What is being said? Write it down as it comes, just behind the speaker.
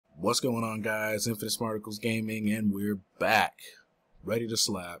What's going on, guys? Infinite Smarticulls Gaming, and we're back, ready to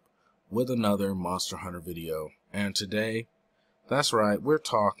slap with another Monster Hunter video. And today, that's right, we're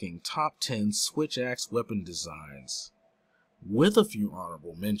talking top 10 switch axe weapon designs with a few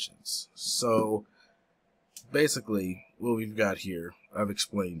honorable mentions. So, basically, what we've got here, I've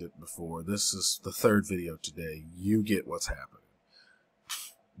explained it before. This is the third video today. You get what's happening.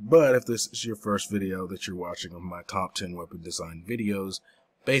 But if this is your first video that you're watching of my top 10 weapon design videos,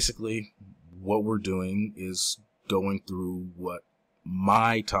 basically what we're doing is going through what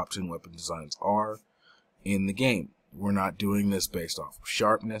my top 10 weapon designs are in the game. We're not doing this based off of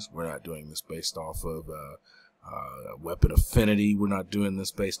sharpness. We're not doing this based off of weapon affinity. We're not doing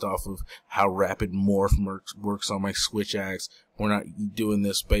this based off of how rapid morph works on my switch axe. We're not doing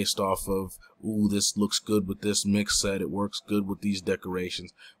this based off of, ooh, this looks good with this mix set. It works good with these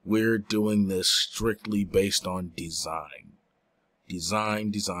decorations. We're doing this strictly based on design.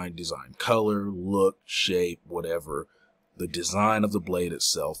 Design. Color, look, shape, whatever. The design of the blade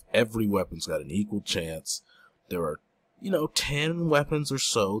itself. Every weapon's got an equal chance. There are, 10 weapons or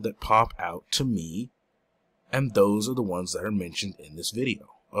so that pop out to me. And those are the ones that are mentioned in this video.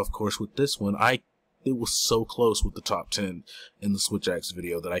 Of course, with this one, it was so close with the top 10 in the Switch Axe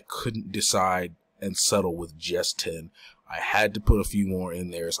video that I couldn't decide and settle with just 10. I had to put a few more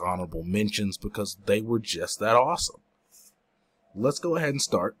in there as honorable mentions because they were just that awesome. Let's go ahead and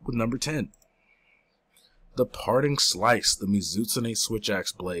start with number 10. The Parting Slice, the Mizutsune Switch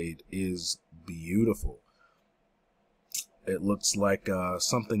Axe blade, is beautiful. It looks like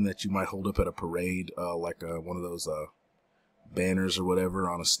something that you might hold up at a parade, like one of those banners or whatever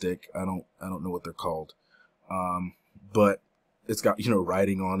on a stick. I don't know what they're called, but it's got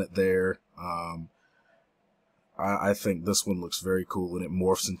writing on it there. I think this one looks very cool, and it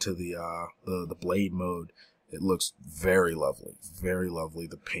morphs into the blade mode. It looks very lovely, very lovely.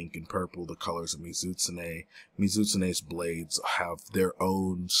 The pink and purple, the colors of Mizutsune. Mizutsune's blades have their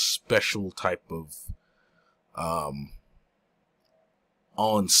own special type of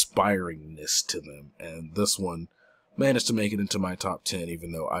awe-inspiringness to them, and this one managed to make it into my top 10,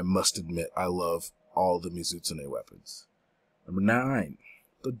 even though I must admit I love all the Mizutsune weapons. Number 9,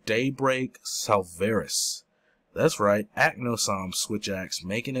 the Daybreak Salvaris. That's right, Acnosam Switch Axe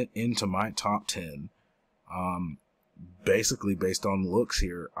making it into my top 10. Basically based on looks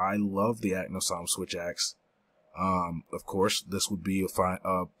here, I love the Acnosam Switch Axe. Of course, this would be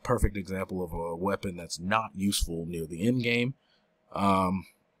a perfect example of a weapon that's not useful near the end game.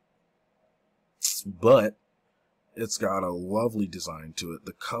 But it's got a lovely design to it.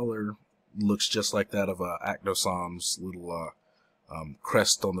 The color looks just like that of Acnosam's little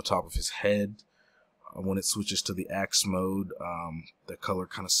crest on the top of his head. When it switches to the axe mode, the color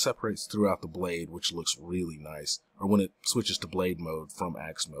kind of separates throughout the blade, which looks really nice. Or when it switches to blade mode from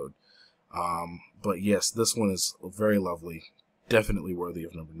axe mode. But yes, this one is very lovely. Definitely worthy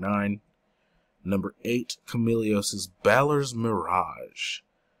of number 9. Number 8, Chameleos' Balor's Mirage.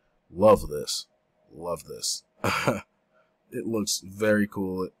 Love this. Love this. It looks very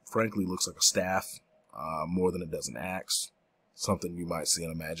cool. It frankly looks like a staff, more than it does an axe. Something you might see in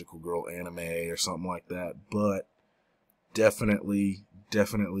a Magical Girl anime or something like that. But definitely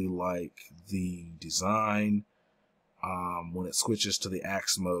like the design. When it switches to the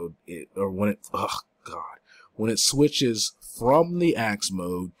axe mode, when it switches from the axe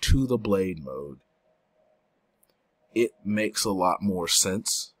mode to the blade mode, it makes a lot more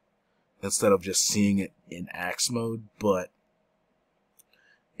sense instead of just seeing it in axe mode, but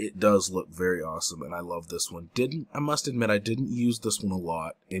it does look very awesome, and I love this one. I must admit, I didn't use this one a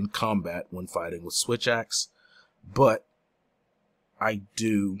lot in combat when fighting with Switch Axe, but I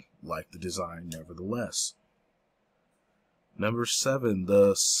do like the design nevertheless. Number 7,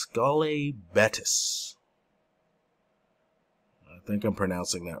 the Skale Betis. I think I'm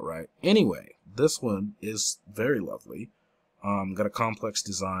pronouncing that right. Anyway, this one is very lovely. Got a complex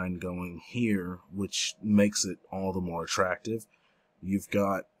design going here, which makes it all the more attractive. You've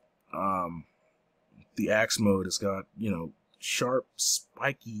got the axe mode has got, sharp,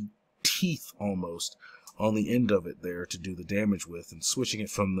 spiky teeth almost on the end of it there to do the damage with, and switching it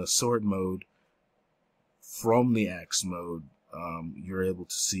from the sword mode from the axe mode, you're able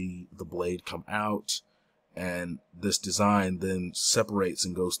to see the blade come out, and this design then separates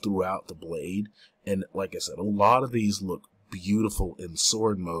and goes throughout the blade. And like I said, a lot of these look beautiful in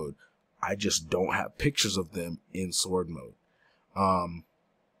sword mode. I just don't have pictures of them in sword mode.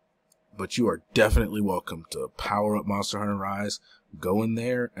 But you are definitely welcome to power up Monster Hunter Rise. Go in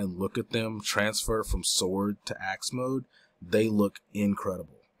there and look at them transfer from sword to axe mode. They look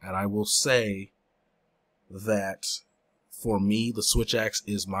incredible. And I will say that for me, the switch axe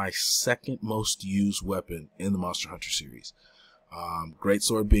is my second most used weapon in the Monster Hunter series.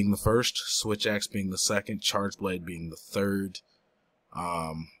 Greatsword being the first, switch axe being the second, charge blade being the third.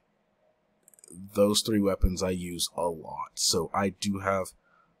 Those three weapons I use a lot, so I do have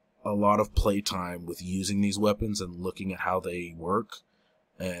a lot of playtime with using these weapons and looking at how they work.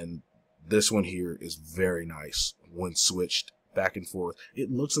 And this one here is very nice when switched back and forth.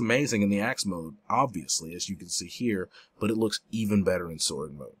 It looks amazing in the axe mode, obviously, as you can see here, but it looks even better in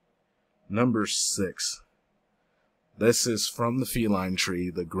sword mode. Number 6. This is from the feline tree,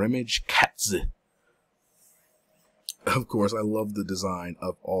 the Grimmage Katze. Of course, I love the design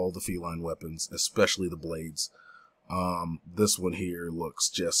of all the feline weapons, especially the blades. This one here looks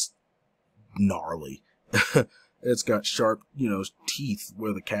just gnarly. It's got sharp, teeth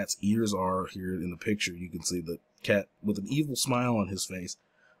where the cat's ears are. Here in the picture, you can see the cat with an evil smile on his face.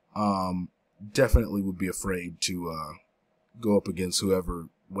 Definitely would be afraid to go up against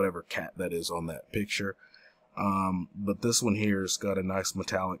whatever cat that is on that picture. But this one here has got a nice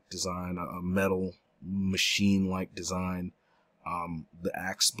metallic design, a metal machine-like design. The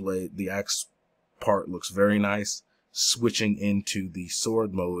axe blade, the axe part looks very nice. Switching into the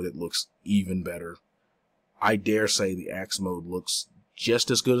sword mode, it looks even better. I dare say the axe mode looks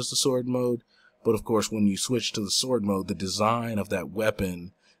just as good as the sword mode, but of course when you switch to the sword mode, the design of that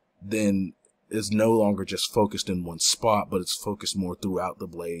weapon then is no longer just focused in one spot, but it's focused more throughout the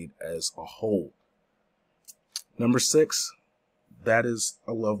blade as a whole. Number 6, that is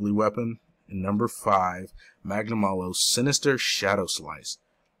a lovely weapon. And number 5, Magnum Alo's Sinister Shadow Slice.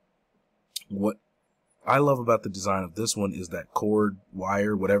 What I love about the design of this one is that cord,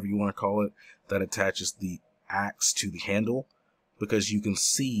 wire, whatever you want to call it, that attaches the axe to the handle, because you can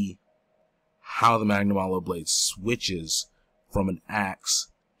see how the Magnum Alo blade switches from an axe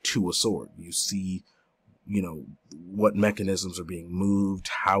to a sword. You see, what mechanisms are being moved,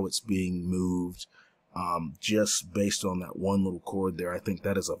 how it's being moved, just based on that one little cord there. I think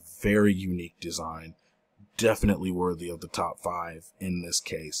that is a very unique design, definitely worthy of the top 5 in this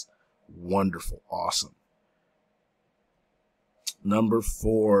case. Wonderful, awesome. Number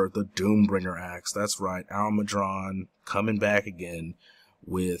 4, the Doombringer axe. That's right, Almudron coming back again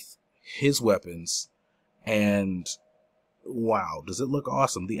with his weapons, and wow, does it look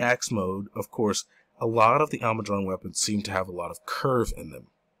awesome. The axe mode, of course, a lot of the Almudron weapons seem to have a lot of curve in them.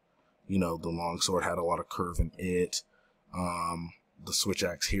 The longsword had a lot of curve in it. The switch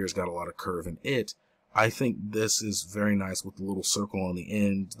axe here's got a lot of curve in it. I think this is very nice with the little circle on the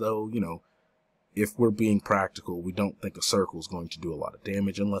end, though, if we're being practical, we don't think a circle is going to do a lot of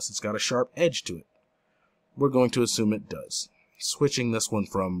damage unless it's got a sharp edge to it. We're going to assume it does. Switching this one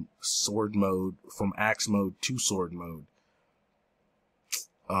from sword mode, from axe mode to sword mode,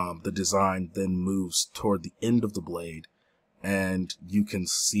 the design then moves toward the end of the blade, and you can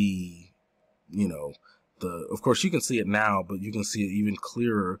see, of course you can see it now, but you can see it even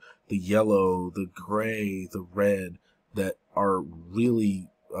clearer, the yellow, the gray, the red, that are really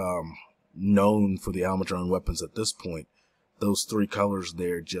known for the Almudron weapons at this point. Those 3 colors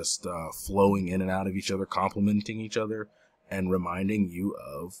there just flowing in and out of each other, complementing each other, and reminding you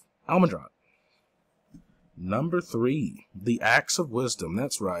of Almudron. Number 3, the Axe of Wisdom.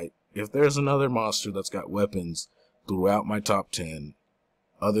 That's right, if there's another monster that's got weapons throughout my top 10,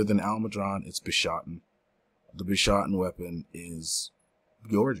 other than Almudron, it's Bishaten. The Bishaten weapon is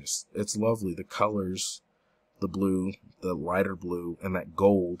gorgeous. It's lovely. The colors, the blue, the lighter blue, and that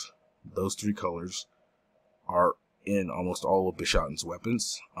gold, those 3 colors are in almost all of Bishaten's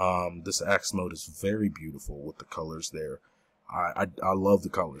weapons. This axe mode is very beautiful with the colors there. I love the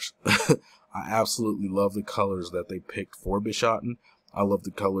colors. I absolutely love the colors that they picked for Bishaten. I love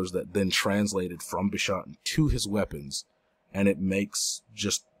the colors that then translated from Bishaten to his weapons, and it makes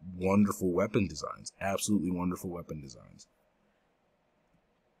just wonderful weapon designs. Absolutely wonderful weapon designs.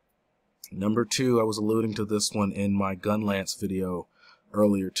 Number 2, I was alluding to this one in my Gunlance video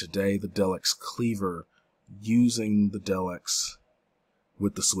earlier today, the Delex Cleaver. Using the Delex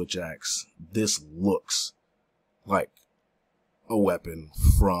with the switch axe, this looks like a weapon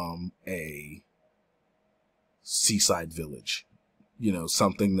from a seaside village.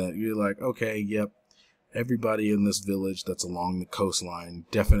 Something that you're like, okay, yep, everybody in this village that's along the coastline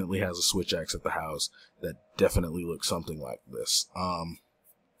definitely has a switch axe at the house that definitely looks something like this.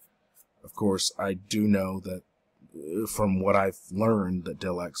 Of course, I do know that from what I've learned that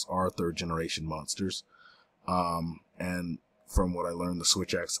Delex are 3rd generation monsters. And from what I learned, the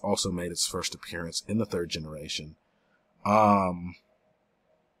switch axe also made its first appearance in the 3rd generation. To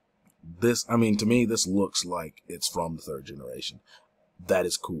me, this looks like it's from the 3rd generation. that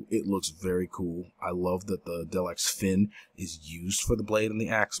is cool. It looks very cool. I love that the Deluxe fin is used for the blade in the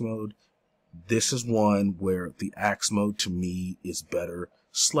axe mode. This is one where the axe mode to me is better,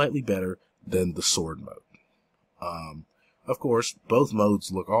 slightly better than the sword mode. Of course, both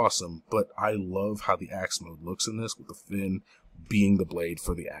modes look awesome, but I love how the axe mode looks in this, with the fin being the blade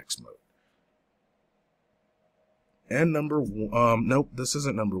for the axe mode. And nope, this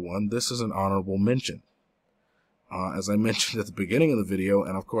isn't number one. This is an honorable mention. As I mentioned at the beginning of the video,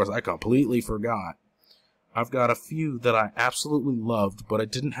 and of course I completely forgot, I've got a few that I absolutely loved, but I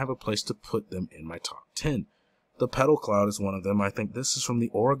didn't have a place to put them in my top 10. The Petal Cloud is one of them. I think this is from the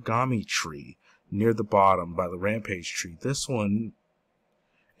origami tree near the bottom by the Rampage tree. This one,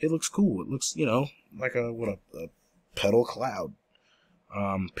 it looks cool. It looks, you know, like a petal cloud.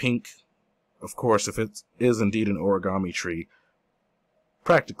 Pink, of course, if it is indeed an origami tree,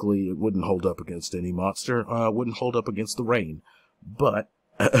 practically it wouldn't hold up against any monster, wouldn't hold up against the rain, but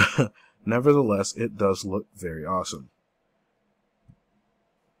nevertheless, it does look very awesome.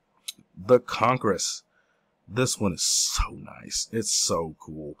 The Conqueress. This one is so nice. It's so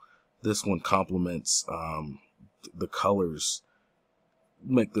cool. This one complements the colors,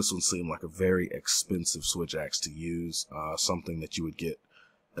 make this one seem like a very expensive switch axe to use, something that you would get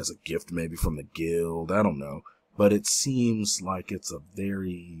as a gift maybe from the guild, I don't know. But it seems like it's a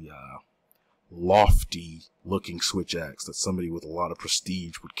very lofty looking switch axe that somebody with a lot of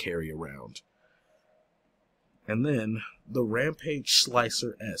prestige would carry around. And then the Rampage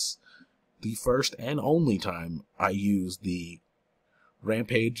Slicer S. The first and only time I used the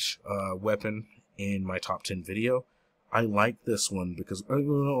Rampage weapon in my top 10 video. I like this one because,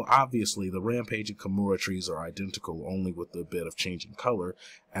 obviously the Rampage and Kimura trees are identical, only with a bit of changing color,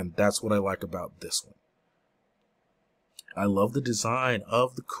 and that's what I like about this one. I love the design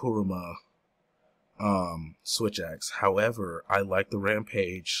of the Kurama switch axe. However, I like the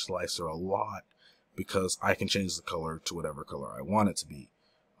Rampage Slicer a lot because I can change the color to whatever color I want it to be.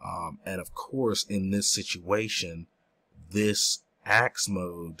 And of course, in this situation, this axe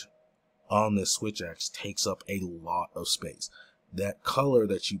mode on this switch axe takes up a lot of space. That color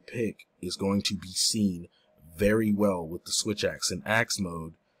that you pick is going to be seen very well with the switch axe in axe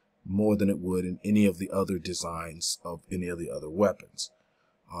mode, more than it would in any of the other designs of any of the other weapons.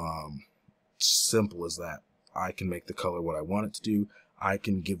 Simple as that. I can make the color what I want it to do. I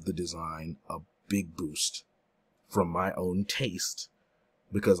can give the design a big boost from my own taste,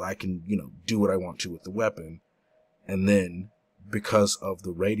 because I can, do what I want to with the weapon. And then, because of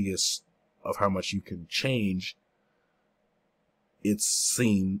the radius of how much you can change, it's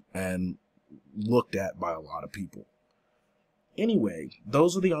seen and looked at by a lot of people. Anyway,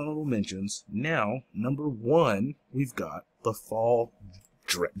 those are the honorable mentions. Now, number one, we've got the Fall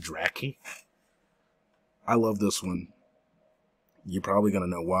Draki. I love this one. You're probably going to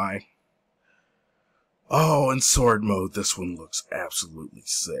know why. Oh, in sword mode, this one looks absolutely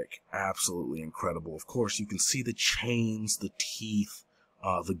sick. Absolutely incredible. Of course, you can see the chains, the teeth,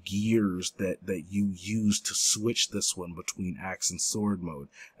 the gears that you use to switch this one between axe and sword mode.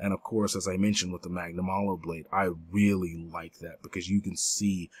 And of course, as I mentioned with the Magnum Hollow Blade, I really like that because you can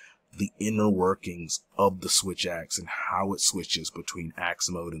see the inner workings of the switch axe and how it switches between axe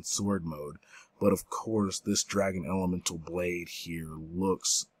mode and sword mode. But of course, this Dragon Elemental Blade here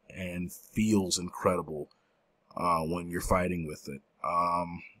looks and feels incredible when you're fighting with it.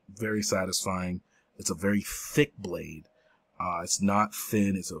 Very satisfying. It's a very thick blade. It's not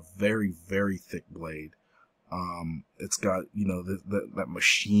thin. It's a very, very thick blade. It's got, that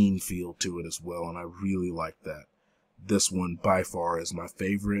machine feel to it as well, and I really like that. This one, by far, is my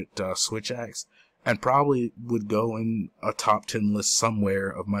favorite switch axe, and probably would go in a top 10 list somewhere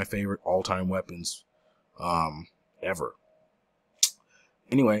of my favorite all-time weapons ever.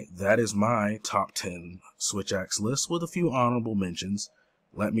 Anyway, that is my top 10 switch axe list with a few honorable mentions.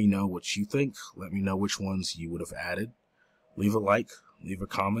 Let me know what you think. Let me know which ones you would have added. Leave a like, leave a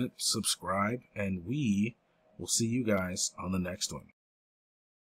comment, subscribe, and we will see you guys on the next one.